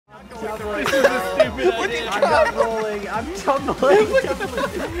tumbling. This is a stupid idea. I'm not rolling. I'm tumbling.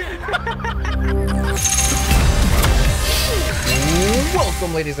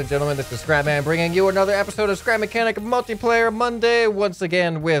 Welcome, ladies and gentlemen. This is ScrapMan bringing you another episode of Scrap Mechanic Multiplayer Monday. Once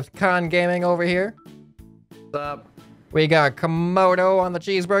again with Con Gaming over here. What's up? We got Camodo on the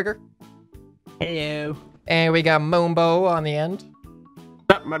cheeseburger. Hello. And we got Moonbo on the end.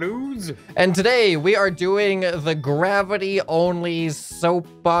 What's up, my dudes? And today we are doing the gravity-only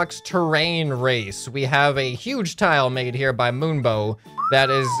soapbox terrain race. We have a huge tile made here by Moonbo that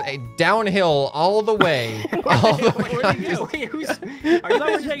is a downhill all the way. All the way. Are you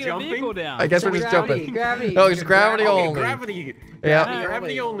guys taking a vehicle down? I guess we're just jumping. Gravity. No, it's gravity Okay, only. gravity. Yeah.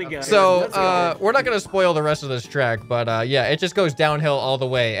 Gravity only, guys. So, we're not going to spoil the rest of this track, but yeah, it just goes downhill all the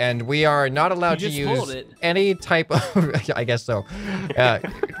way, and we are not allowed to use any type of... I guess so.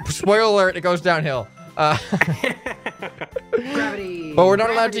 Spoiler alert, it goes downhill. Gravity. But we're not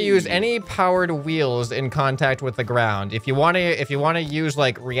allowed to use any powered wheels in contact with the ground. If you want to use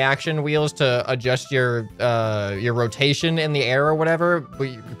like reaction wheels to adjust your rotation in the air or whatever, but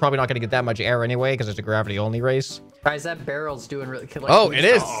you're probably not going to get that much air anyway because it's a gravity only race. Guys, that barrel's doing really. Like, Oh, it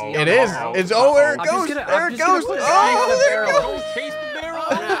is. It is. It's there it goes. There it goes. Oh, there it goes. Chase the barrel.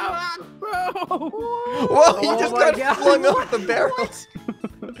 Whoa, you just got flung off the barrel.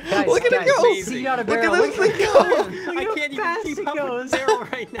 Guys, Look at it go. See, not a Look barrel. at this thing go. I can't even keep up with the barrel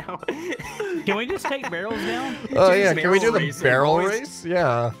right now. Can we just take barrels down? Oh yeah, can we do the racing, barrel boys. race?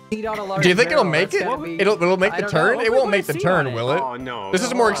 Yeah. Do you think it'll make it? It'll make the turn? It won't make the turn, will it? Oh no. This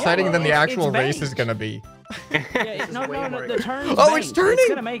is more exciting than the actual race is gonna be. Yeah, no, the turn's Oh, it's banked. turning. It's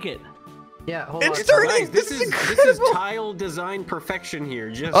gonna make it. Yeah, hold on. It's turning. Guys, This is this is incredible. tile design perfection here.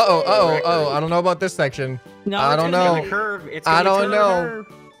 Just I don't know about this section. No, I don't It's gonna know. curve. It's I gonna don't curve.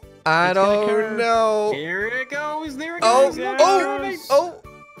 know. I don't know. Here it goes. There it Oh, goes. There it oh, goes. oh,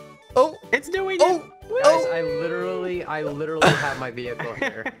 oh, It's doing oh, it. Guys, I literally have my vehicle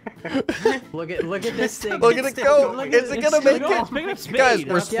here. Look at this thing. Look at it go. Look at Is it gonna make It's making it? up speed. Guys,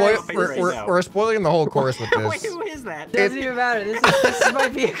 Yes. we're spoiling the whole course with Wait, this. who is that? Doesn't even matter. This is my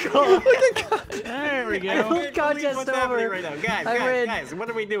vehicle. Look at God. There we I go. put contest What's happening over. right now? Guys, I win. guys, what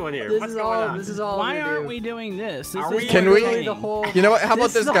are we doing here? This What's is going all. on? This is all. Why I'm gonna aren't do. we doing this? Are This we- is Can we- literally the whole? You know what? How about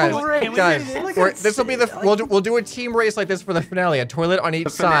This this, is the guys? whole race. Can we Guys, do this? Look at this will be the we'll do a team race like this for the finale. A toilet on each The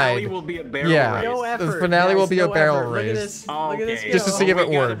finale side. will be a barrel Yeah. race. No effort. The finale will guys, be a no barrel effort. Look at race. this. Oh, Look at this. okay. Just to go. see if it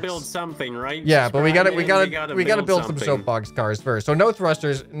We gotta works. build something, right? Yeah, but we gotta Scrap, build some something. soapbox cars first. So no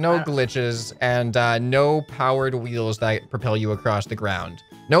thrusters, no glitches, and no powered wheels that propel you across the ground.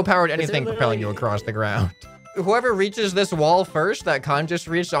 No powered anything propelling you across the ground. Whoever reaches this wall first that Khan just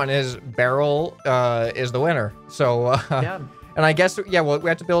reached on his barrel is the winner. So Yeah. and I guess we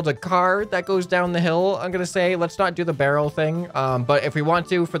have to build a car that goes down the hill. I'm gonna say let's not do the barrel thing. But if we want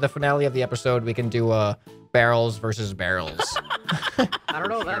to for the finale of the episode, we can do barrels versus barrels. I don't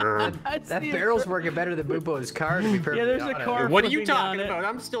know. That barrel's working better than Boobo's car. To be perfectly there's a honest. car. What are you flipping talking on it. about?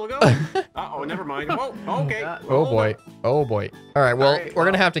 I'm still going. Uh-oh, never mind. Whoa, okay. Oh boy. Oh boy. All right. Well, right, we're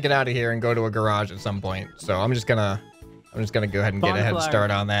gonna well. have to get out of here and go to a garage at some point. So I'm just gonna go ahead and get a head Bonfire.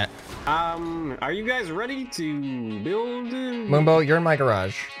 start on that. Are you guys ready to build? Moonbo, you're in my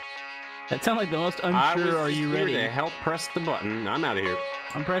garage. That sounds like the most I was unsure. Are just you here ready? to help press the button. I'm out of here.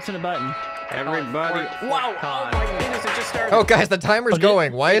 I'm pressing a button. Everybody. Wow! Oh my goodness! It just started. Oh, guys, the timer's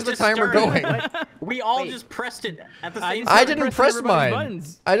going. Why is the just timer started. going? We all Wait. just pressed it at the same just time. I started didn't pressing press everybody's mine.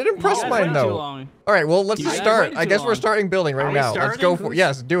 buttons. I didn't press You guys mine waited too though. long. All right. Well, let's You just guys start. waited I too guess we're long. starting building right Are we now. Let's go starting? for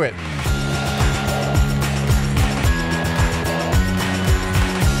yes. Do it.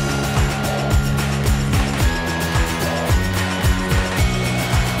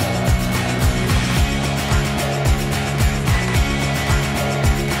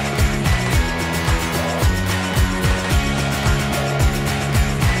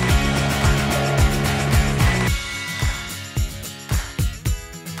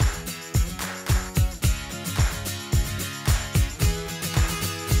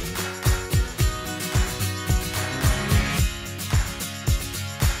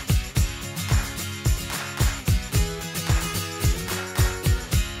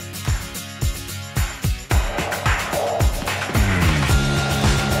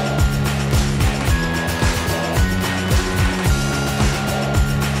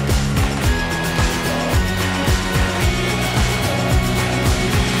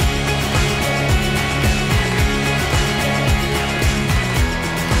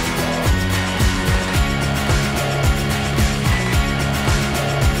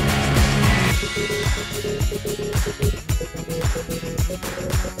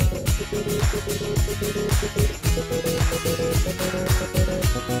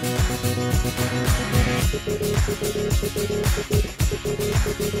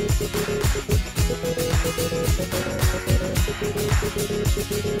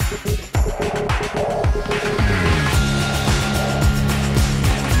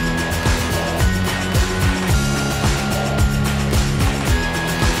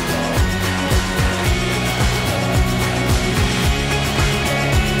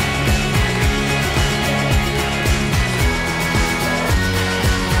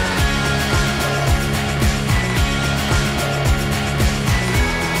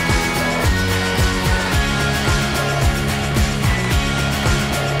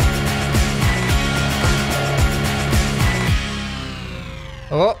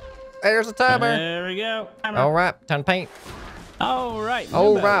 Oh, there's a timer. There we go. All right, time to paint. All right.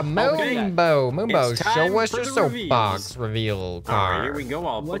 All Moonbo. right, Okay. Moonbo, It's time show us for your the soapbox reveal All right, card. here we go.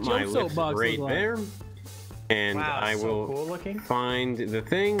 I'll What's put my your lips soapbox right look like? there. And Wow, I so will cool looking. find the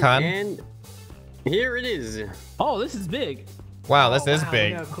thing. Con? And here it is. Oh, this is big. Wow, this Oh, is wow,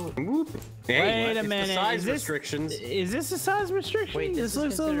 big. yeah, cool. Whoop. Hey, Wait it's a the minute. size Is this restrictions. Is this a size restriction? Wait, this this is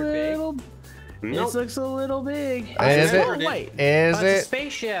looks a considered big? little. Nope. This looks a little big. Is it? Oh, wait. Is Oh, it's a it?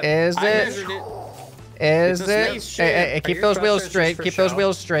 spaceship. Is I it? measured it. Is It's a it? spaceship. Hey, Are keep your those wheels thrusters straight. for Keep those show?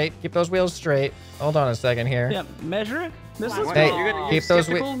 wheels straight. Keep those wheels straight. Hold on a second here. Yeah, measure it. This looks Hey, good. You're keep those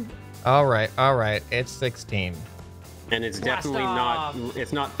skeptical? All right. It's 16. And it's Blast definitely off. not.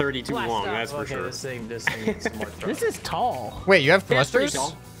 It's not 32 Blast long. off. That's for Okay, sure. This thing needs some more thrust. This is tall. Wait, you have Yeah, it's pretty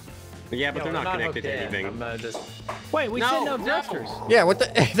thrusters? tall. Yeah, but Yeah, they're we're not connected hooked to in. anything. I'm gonna just. Wait, we said no thrusters. Yeah, what the?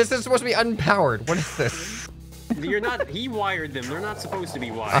 This is supposed to be unpowered. What is this? You're not. He wired them. They're not supposed to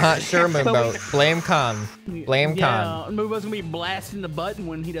be wired. Sure, Moonboat. Blame Con. Blame Yeah, Con. Moonbo's gonna be blasting the button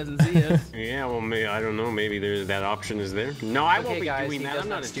when he doesn't see us. Yeah, well, I don't know. Maybe that option is there. No, I won't Okay, be guys, doing he that. does I'm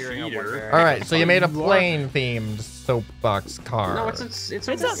not not a steering up one cheater. very- All right, so you made a You are- plane-themed soapbox car. No, it's a It's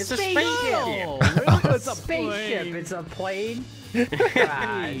a spaceship. It's a Spaceship. plane. It's a plane.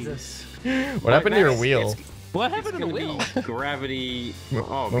 Ah, it's What happened to your Max, wheel? What It's happened to the gonna wheel? be gravity. Mo-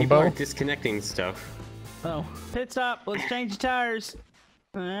 Oh, Moonbo? people are disconnecting stuff. Oh, pit stop. Let's change the tires.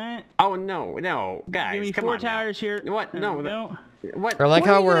 All right. Oh no, guys, Give me come 4 on now. tires here. What? There No, we go. What? I like What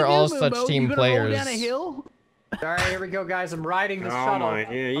how are you we're gonna all do, such Moonbo? team You gonna roll players. down a hill? all right, here we go, guys. I'm riding this Oh shuttle. my,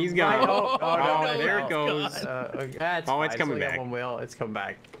 yeah, he's I'm got. riding- Oh, no, there no, it goes. It's Oh, it's fine. coming only got back. One wheel. It's coming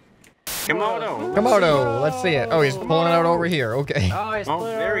back. Komodo. Komodo, let's see it. Oh, he's pulling it out over here. Okay. Oh, it's Oh,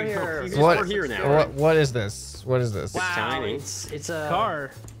 split there over he here. goes. He's just What? over here now. What is this? What is this? Wow, tiny. it's a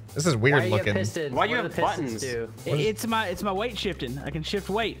Car. This is Why weird do you have looking. pistons? Why do you What have do the pistons buttons? do? It's my weight shifting. I can shift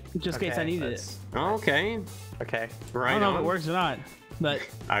weight just in case I Okay, needed that's- it. Okay, Okay. I right don't know if it on. works or not, but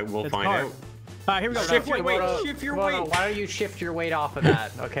I will it's find hard. out. All right, here we go. Shift your weight. Komodo, Shift your Komodo, weight. Why don't you shift your weight off of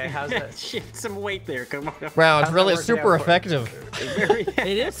that? Okay, how's that? Shift some weight there, Komodo. Wow, it's How's really that working super out for- effective. Very.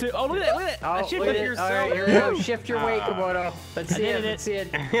 It is. Oh, look at that. Look at that. I Oh, shifted look at it. it. All right, here we go. Shift your weight, Komodo. Let's I see did it. it. Let's see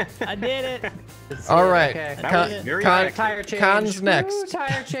it. I did it. Let's see All it. right. Okay. That Con- was very Con- accurate. Tire change. Con's Woo, next.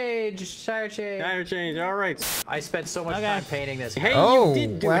 tire change. Tire change. Tire change. All right. I spent so much Okay. time painting this. Hey, Oh, you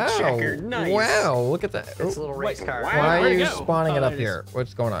did do wow. a checker. Nice. Wow, look at that. It's a little race Wait, car. wow. Why are Where'd it you go? spawning it Oh, up there it here?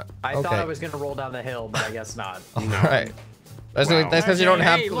 What's going on? I Okay. thought I was gonna roll down the hill, but I guess not. All right. That's Wow. because you don't Hey,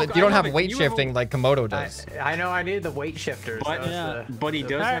 have look, you don't I have love it. weight You have a- shifting like Komodo I, does. I know I needed the weight shifters. But, that was Yeah. but he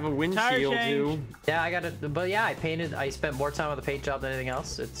does Tire- have a tire windshield change. too. yeah, I got it. But yeah, I spent more time on the paint job than anything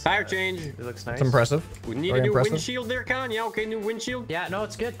else. It's Tire change. It looks nice. It's impressive. We need Very a new impressive. windshield there, Con. Yeah, okay, new windshield. Yeah, no,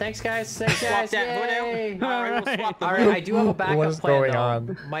 it's good. Thanks, guys. Thanks, Swap guys. that hood Yay. out. All right, we'll swap the All right, I do have a backup What is plan. going though.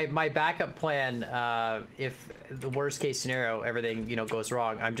 on? My backup plan, if the worst case scenario, everything goes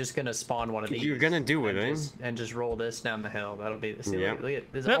wrong, I'm just gonna spawn one of these. You're gonna do it, eh? and just roll this down the hill. That'll be the. See, Yep. look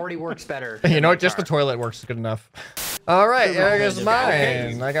at this. Already works better. You than know my what? Just the car. toilet works good enough. All right, there goes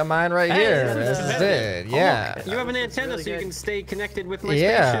Okay. mine. I got mine right Hey, here. this This is is better. it. Yeah. You have an It's antenna really so you good. can stay connected with my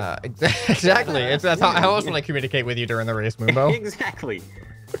Yeah, exactly. It's that's how else will I communicate with you during the race, spaceship. Moonbo? Exactly.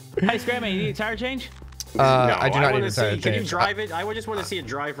 Hey, ScrapMan, you need a tire change? No, I do not wanna need a tire see, Can you change. drive it? I would just want to see it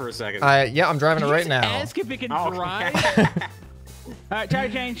drive for a second. Yeah, I'm driving it Did you right just now. Ask if it can Oh, drive. okay. All right, tire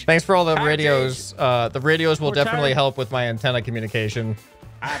change. Thanks for all the Tire radios. The radios will Or definitely tire- help with my antenna communication.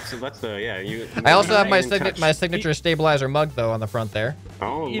 Absolutely. That's the yeah. You. I also have my stay in touch. my signature stabilizer mug though on the front there.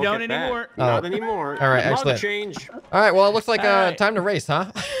 Oh, You look don't at that. anymore. Not Oh. anymore. All right, Mug excellent. change. All right, well it looks like All right. time to race,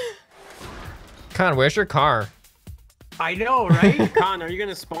 huh? Con, where's your car? I know, right? Con, are you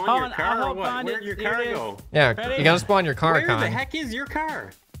gonna spawn Hold your on, car I'll or help what? find Where'd it. your Here car it is. go? Yeah, Ready? you gotta spawn your car, Where Con. the heck is your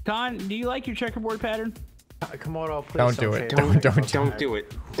car? Con, do you like your checkerboard pattern? Komodo, please Don't do it. change Don't it. do Don't do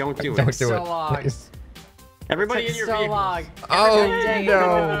it. Don't do Don't it. do so it. long. Please. Everybody in It's your so vehicle. long. Oh Dang it.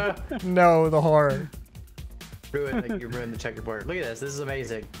 no, no, the horror. You ruined the checkerboard. Look at this. This is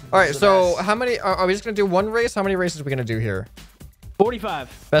amazing. All right, This is the so best. how many? Are we just gonna do one race? How many races are we gonna do here?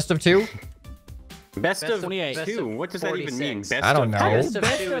 45. Best of two? Best of 28. 2. What does that even mean? 46. Best I don't of know. Best of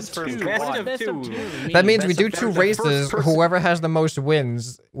Best 2 of is first two. Best one. of Best of two. two. That means we Best do of 2 first races. person. Whoever has the most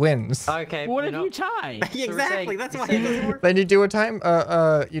wins. Okay. What you if know, you tie? Exactly. saying- That's why it doesn't work. Then you do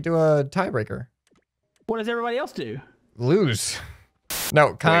a you do a tiebreaker. What does everybody else do? Lose.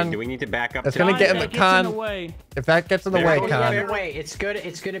 No, Con. Wait, do we need to back up? That's to gonna that? get in the That gets con. in the way. If that gets in the There way, we go. Con. Yeah, wait, it's good.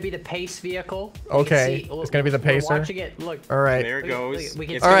 It's gonna be the pace vehicle. You can Okay, see- it's gonna be the we're pacer. watching it. Look. All right. There it goes. We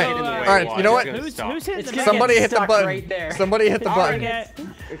can It's see gonna it. get in the way. All right, Watch, you know it's what? gonna Who's stop. hitting It's the gonna button? Somebody hit the stuck button. right there. Somebody hit the All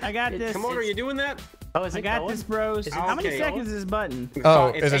button. I got this. Komodo, are you doing that? Oh, is I it got going? this, bros. Is it How many okay? seconds is this button? Oh,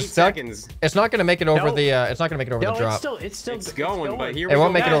 It's is it 8 stuck? seconds. It's not gonna make it over No. the. It's not gonna make it over No, the drop. it's still It's going, but here It we won't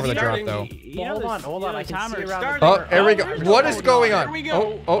go. make it Guys, over the drop, starting. though. Hold on. I can see around. Starting. Oh, here we go. there's What no is going going on. on? Here we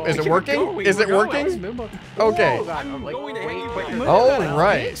go. Oh, is it Keep working? going. Is it We're working? going. Okay. Oh, God, I'm like, going wait, ahead. wait, wait. Oh, Got a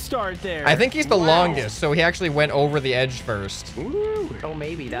right. big start there. I think he's the Wow. longest, so he actually went over the edge first. Ooh. Oh,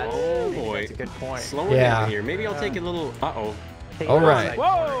 maybe that's. Oh maybe boy. That's a good point. Slow it Yeah. down here. Maybe I'll take a little. Uh-oh. Take All it right. outside Whoa.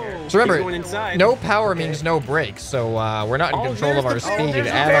 corner here. So He's going remember, inside. no power means no brakes, so we're not in Oh, control of our there's the speed barrel. at There's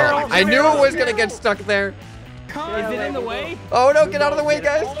the all. barrel. I knew it was gonna get stuck there. Is it in the way? Oh no! Get out of the way,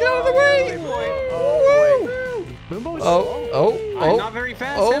 guys! Get out of the way! Woo! Moonbo's Oh! I'm not Oh! very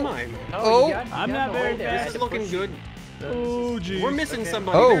fast, Oh. am I? Oh. I'm not very fast. It's looking good. Oh, geez. We're missing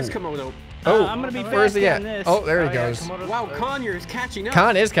somebody. Oh. There's Komodo. Oh! I'm gonna be Where's fast he on at? this. Oh, there he goes. Wow, Conyers catching up.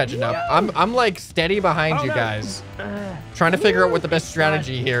 Khan is catching up. I'm like steady behind Oh, you no. guys, trying to figure out what the best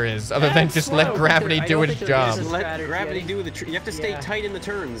strategy here is, other than just let slow. gravity I do don't its think there job. is a Let strategy, gravity I do the. You have to stay Yeah. tight in the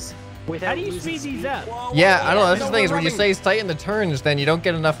turns. without How do you losing speed these up? Yeah, I don't know. That's the No, thing we're is when you rubbing. stay tight in the turns, then you don't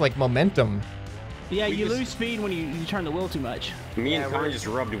get enough like momentum. Yeah, We you just- lose speed when you turn the wheel too much. Me and Yeah, Con we're- just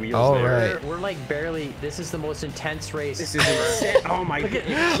rubbed wheels All there. right. We're like barely. This is the most intense race. This is insane. Oh my god.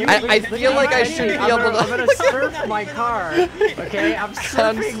 I feel like I should be able I'm gonna to. surf my car. Okay, I'm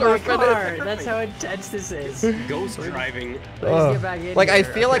surfing my surfing car. it. That's how intense this is. Ghost driving. Let's get back in Like I here.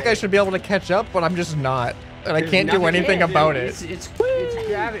 feel like I should be able to catch up, but I'm just not, and I There's can't do nothing anything you can about do. it. It's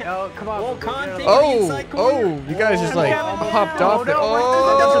gravity. Oh, come on. Well, Get Con, out of the take way. it. Oh, inside corner. oh, you guys just like hopped off it.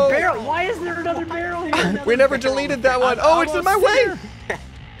 no, there's a Oh, barrel. Why is there another barrel here? we never deleted that one. Oh, it's in my way.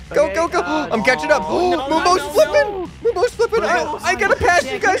 Go, Okay, go, go. I'm catching up. no, Oh, no, Mumo's no, flipping. Mumo's flipping. I gotta pass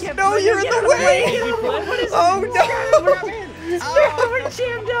you guys. No, you're in the way. Oh, no. We're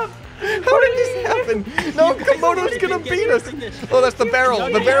jammed up. How did this happen? No, Komodo's gonna beat us. Oh, that's the barrel.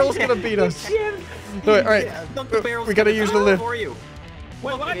 The barrel's gonna beat us. All right. Look, the barrel's We gotta gonna use the come lift. for you.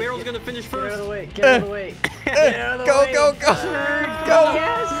 Wait, Look, what? the barrel's gonna finish Get out of first. the way. Get out of the way. Get out of the Go, way. go, go. Go.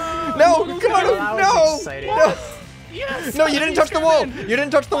 Yes. No, That Komodo, was no. exciting. No. Yes! No, you didn't touch the wall. You didn't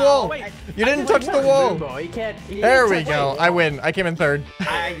touch the wall. wait. You didn't touch the wall. Moonbo, he can't. There we go. I win. I came in third.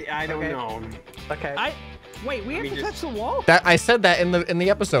 I don't Okay. know. Okay. Wait, we have to touch the wall? That I said that in the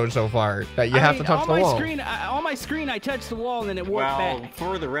episode so far that you have to touch the wall. On my screen, I touched the wall and then it warped Well, back.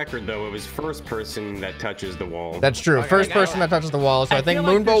 for the record, though, it was first person that touches the wall. That's true. First person that touches the wall. So I think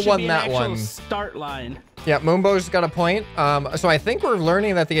feel like there Moonbo should won be an that actual one. Start line. Yeah, Moonbo's got a point. So I think we're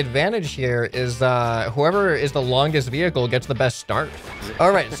learning that the advantage here is whoever is the longest vehicle gets the best start. All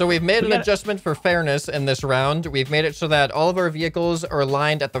right, so we've made an adjustment for fairness in this round. We've made it so that all of our vehicles are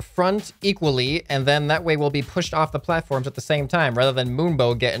aligned at the front equally, and then that way we'll be pushed off the platforms at the same time, rather than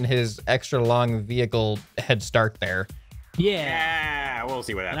Moonbo getting his extra long vehicle head start there. Yeah. Yeah, we'll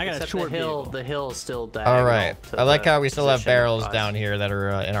see what And I happens. got a Except short the hill. vehicle. The hill is still down. All right. I like how we still have barrels down here that are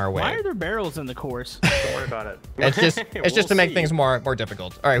in our Why way. are there barrels in the course? Don't worry about it. It's just We'll to make see. things more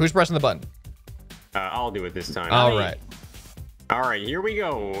difficult. All right, who's pressing the button? I'll do it this time. All right. All right, here we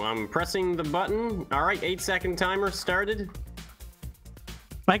go. I'm pressing the button. All right, 8-second timer started.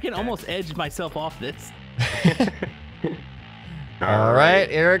 I can almost edge myself off this. All right,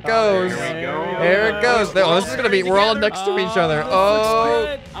 here it goes. Here we go. Here it goes. Oh, this is gonna be. We're all next to each other.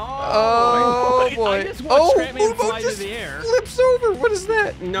 Oh, oh I boy. just watched Oh, ScrapMan Moonbo fly just through the air. flips over. What is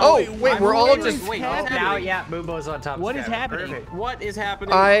that? No, Oh, wait, wait. I'm We're all waiting. just. Wait, Oh, what's now, happening? yeah, Moonbo's on top. What of is Skyrim. happening? Perfect. What is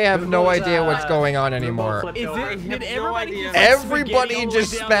happening? I have no Moonbo's, idea what's going on Moonbo anymore. flipped Is over. it, did no everybody idea. just like Everybody spaghetti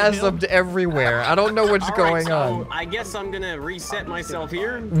just all the way down the hill? spasmed everywhere. I don't know what's All right, going so on. I guess I'm gonna reset myself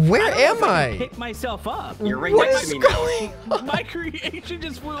here. Where I don't am know if I? Pick myself up. You're right What next is to me now. going? My creation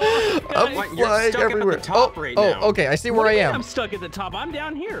just flew off. I'm guys. You're flying stuck up at the everywhere. top Oh, right oh, now. okay. I see What where do I you mean am. I'm stuck at the top. I'm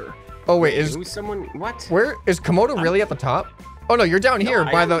down here. Oh wait, is Who's someone? What? where is Camodo really at the top? Oh no, you're down here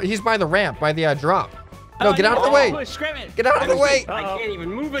I by am. the. He's by the ramp, by the drop. No, Oh, get out of the no, way. push, ScrapMan. Get out of the way. I can't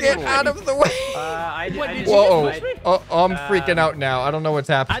even move Get anymore. out of the way. I What, I did just- you Whoa. push me? Oh, I'm freaking out now. I don't know what's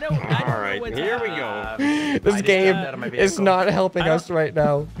I happening. don't All know right, what's here we happening. go. This game out of my is vehicle. not helping us right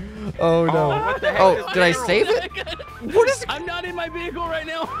now. Oh no. what the heck Oh, is did I barrel? save it? What is? I'm not in my vehicle right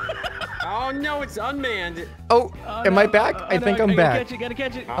now. Oh no, it's unmanned. Oh, am I back? I think I'm back. Gotta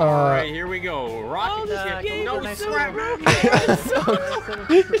catch it. All right, here we go. Rocket ship. game No, is so ScrapMan.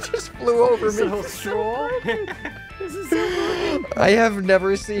 It just flew over me. So stroll. This is so broken. I have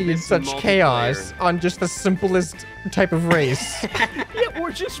never seen It's such multiplayer. chaos on just the simplest type of race. Yeah,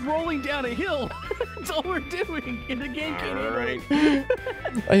 we're just rolling down a hill. That's all we're doing. And the game can't All handle it.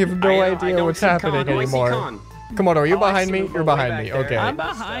 right. I have no I idea don't what's see Con. happening Do I see anymore. Con? Komodo, are you Oh, I behind see me? Boobo You're way behind back me. there. Okay. I'm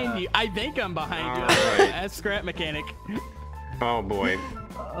behind you. I think I'm behind you. All right. As scrap mechanic. Oh boy.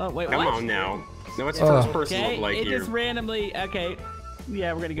 Wait, Come what? on now. No, what's Oh. first person Okay, look like it here? just randomly. Okay.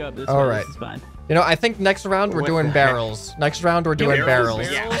 Yeah, we're gonna go up this All way. right. This is fine. You know, I think next round we're What doing the heck? barrels. Next round we're doing Barrels?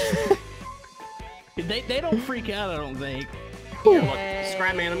 barrels. Yeah. They don't freak out, I don't think. Here, look,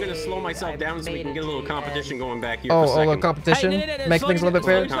 ScrapMan, I'm gonna slow myself down so we can get a little competition going back here Oh, for a a little second. competition? Hey, Make slow things a little bit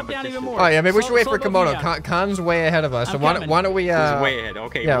slow fair? yourself down even more. Oh, yeah, maybe we should wait for Slow Komodo. down. Con's way ahead of us. So I'm why coming. don't we, He's way ahead.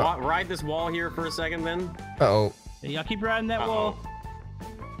 Okay, yeah. ride this wall here for a second then. Uh-oh. Y'all keep riding that wall.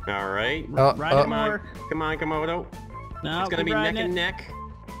 All right. Ride it Come on, more. come on, Komodo. No, It's gonna keep be neck riding and it. neck.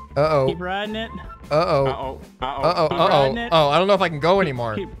 Uh-oh. Keep riding it. Uh-oh. Uh-oh. Uh-oh. Uh-oh. Keep Uh-oh. riding it. Oh, I don't know if I can go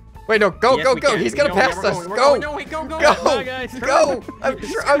anymore. Keep- Wait, no. Go, Yes, go, we go. can. He's gonna No, yeah, pass we're us. going, we're Go. going. No, wait, go, go. Go. Bye, guys. Go. I'm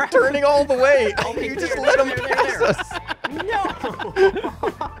turning all the way. Okay, You just there, let him there, pass there. us. No.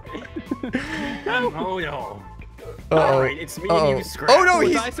 Oh no. Uh-oh. All right, it's me and Uh-oh. you, Scrap. Oh, no,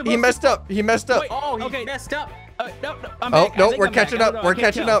 Was I he supposed messed up. He messed up. Oh, he Okay. messed up. No, I'm Oh, back. I no, think we're I'm back. catching I up. don't know, We're I can't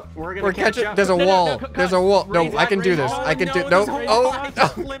catching tell. up. We're gonna We're catch catching. up. There's a No, wall. cut. There's a wall. No, Raise I up, can do raise this. up. I can do. Oh, No. no, it's Oh, all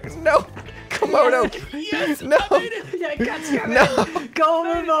no. Komodo. Yes, No. I made it. Yeah, got Scrap. No. Go,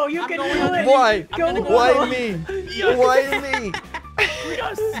 Momo. You I'm can going do on. it. Why? Go, Why Momo. me? Yes. Why me?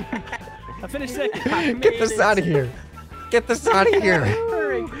 Yes. I finished second. Get this out of here. Get this out of here.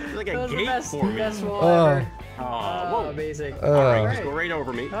 It's like a That was the gate best, for me. best wall Oh. ever. Oh, Oh, whoa. amazing. All right, Oh. just go right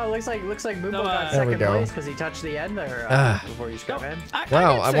over me. Oh, looks like Boobo No, got there we second go. place because he touched the end there Ah. before you scrap man.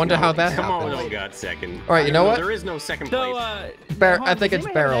 Wow, I wonder how that Come on, happened. oh god, second. All right, you know what? There is no second So, place. I think it's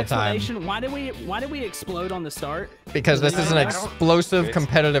barrel time. Why did we explode on the start? Because this is an I don't- explosive It's-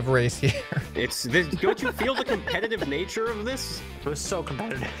 competitive race here. It's this. Don't you feel the competitive nature of this? It was so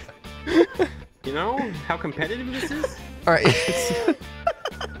competitive. You know how competitive this is. All right.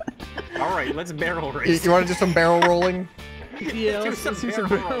 All right, let's barrel You, race. want to do some barrel rolling? Yeah, let's do some barrel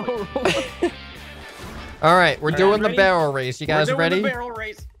barrel roll. All right, we're doing the ready? barrel race. You We're guys doing ready? The barrel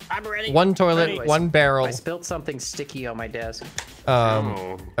race. I'm ready. One toilet, Anyways, one barrel. I spilled something sticky on my desk.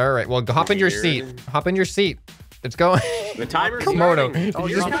 Oh. All right, well, hop in your Weird. seat. Hop in your seat. It's going. The timer's Komodo. starting. Oh,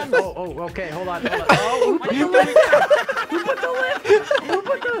 You you're just- okay, hold on. Oh, What are you doing?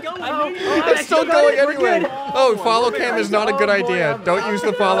 It's still going anyway. Oh, follow cam is not a good idea. Don't use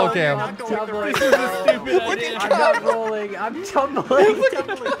the follow cam. I'm tumbling. Stupid idea. I'm not rolling. I'm tumbling.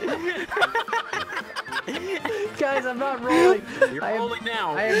 Guys, I'm not rolling. You're I am, rolling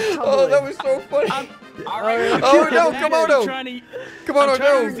now. I am tumbling. Oh, that was so funny. All right. Oh no, I'm Komodo. trying to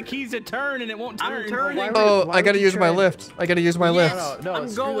Komodo, use the no. keys to turn and it won't turn. I'm turning. Why would- Oh, why I would gotta you use my try? lift. I gotta use my lift. No, I'm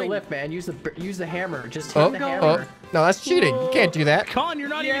screw going. the lift, man. Use the hammer. Just Oh, hit the oh, hammer. no, that's cheating. You can't do that. Con, you're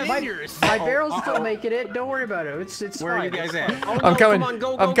not even in yours. My barrel's still making it. Don't worry about it. It's Where are fine. you guys It's at? fine. Oh, I'm no, coming. Come on,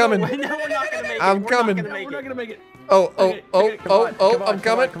 go, I'm go, coming. Go. No, we're not gonna make it. I'm We're coming. Not gonna No, make we're not it. gonna make it. Oh, oh, Okay, oh, okay, come oh, on, oh, come on, I'm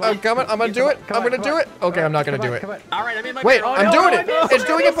coming. come on. I'm coming. I'm gonna do it. I'm gonna do it. Okay, I'm not gonna do it. Come on. All right, I'm in my Wait, barrel. I'm no, doing I it. missed It's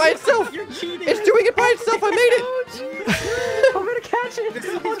doing it by itself. You're cheating. It's doing it by itself. I made it. I'm gonna catch it.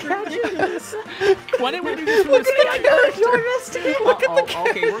 I'll catch it. Why didn't we do this from the start? I missed it. Look at the.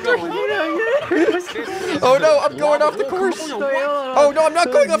 Okay, we're going. Oh no, I'm going off the course. Oh no, I'm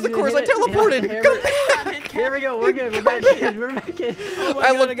not going off the course. I teleported. Come back. Here we go. We're good. We're back in. We're back in. Oh my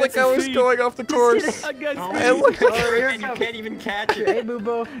I God, looked got like I some was speed. going off the course. I got Oh, speed. I looked like here and it you comes. can't even catch it. Hey,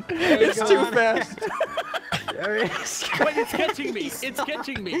 Boobo. it's too fast. Wait, it's catching me. It's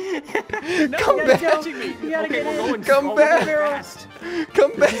catching me. No, Come it's back. catching me. You gotta Okay, get we're in. going. Come so back. fast.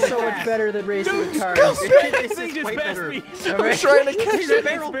 Come This is back. so much better than racing with cars. come This This thing is just way passed better. me. I'm trying to catch This it.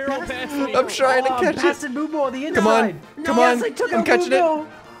 barrel passed me. I'm trying to Oh, catch I'm it. passing Boobo on the inside. Come on. Come Yes, on. I took I'm out catching it. Boobo.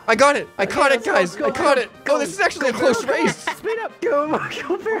 I got it. I caught it, let's go, guys. go, I caught go, it. go. Oh, this is actually a close race. Speed up. Go,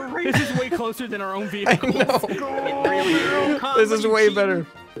 Barrel. This is way closer than our own I vehicle. know. This is way better.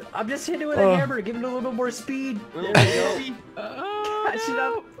 I'm just hitting it with Oh. a hammer, giving it a little bit more speed. There we go. Catch it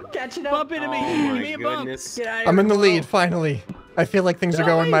up. Catch it up. Bump into me. Oh Give me my a bump. goodness. Get out of I'm here, in the Boobo. lead, finally. I feel like things are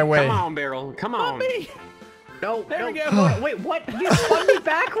going my way. Come on, barrel. Come Bump on. me. No, There we no. go. Wait, what? You spun me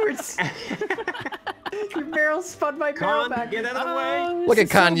backwards. Your barrel spun my barrel Con, back. get out of the way. Look at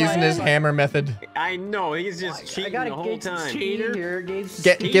Khan so using his bad. hammer method. I know, he's just I cheating gotta the whole gauge some time. speed Cheater. here. Gauge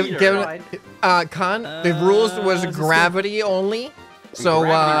Give Cheater. Khan, the rules was this is gravity only. So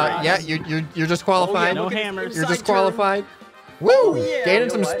Gravity yeah, race. you're disqualified. No hammers. You're disqualified. Woo! yeah, Gaining you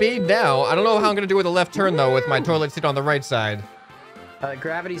some know what? speed now. I don't know how I'm gonna do with the left turn though, with my toilet seat on the right side.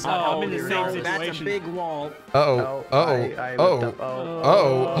 Gravity's Oh, not I'm helping in the you, same no. situation. That's a big wall. Uh-oh. I Uh-oh. whipped Uh-oh. up.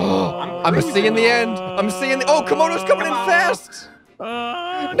 Oh. Uh-oh. I'm seeing the end. I'm seeing the... Oh, Camodo's coming in fast.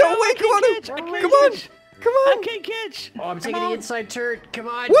 No way, Camodo. Come on. Come I on. can't catch. Oh, I'm taking the inside turn. Come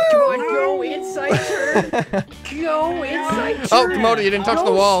on. Woo! Come on. Go inside turn. Go inside turn. Oh, Camodo, you didn't touch No,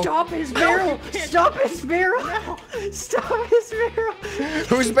 the wall. Stop his barrel. Stop his barrel. Stop his barrel.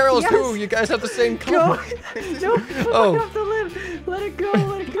 Whose barrel is Yes. who? You guys have the same Go. color. No. Oh. Off the lid. Let it go.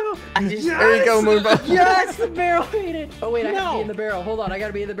 Let it go. There you go, Moonball. Yes, the barrel made it. Oh, wait. I gotta be in the barrel. Hold on. I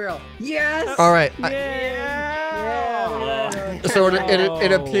gotta be in the barrel. Yes. All right. Yeah. So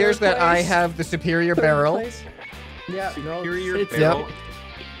it appears that I have the superior barrel. Yeah. No. Superior It's- barrel.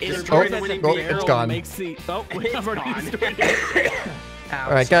 It's Destroy true the that winning the oh, barrel it's gone. makes the... Oh, It's I've already gone. destroyed it.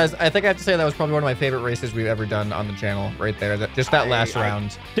 All right, guys. I think I have to say that was probably one of my favorite races we've ever done on the channel. Right there. Just that last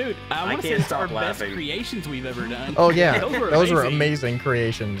round. Dude, I want to say can't it's our stop best laughing. creations we've ever done. Oh yeah, Those were amazing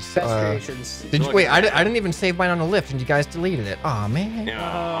creations. Best creations. Did you, wait, I didn't even save mine on the lift, and you guys deleted it. Oh man. Oh,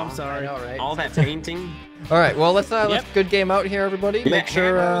 I'm I sorry. know, right? All that painting. All right, well let's Yep. good game out here, everybody. Make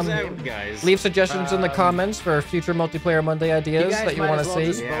sure Out, guys. leave suggestions in the comments for future multiplayer Monday ideas that you want to see.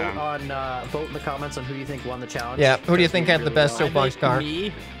 Just Yeah. vote in the comments on who you think won the challenge. Yeah, who do you think had the Really best well. soapbox car?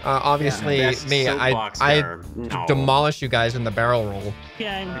 Me? Obviously Best me. soapbox I car. No. demolish you guys in the barrel roll.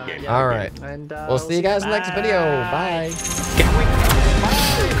 Yeah. Yeah. All right, And we'll see you guys in the next video. Bye. Bye. Can't wait.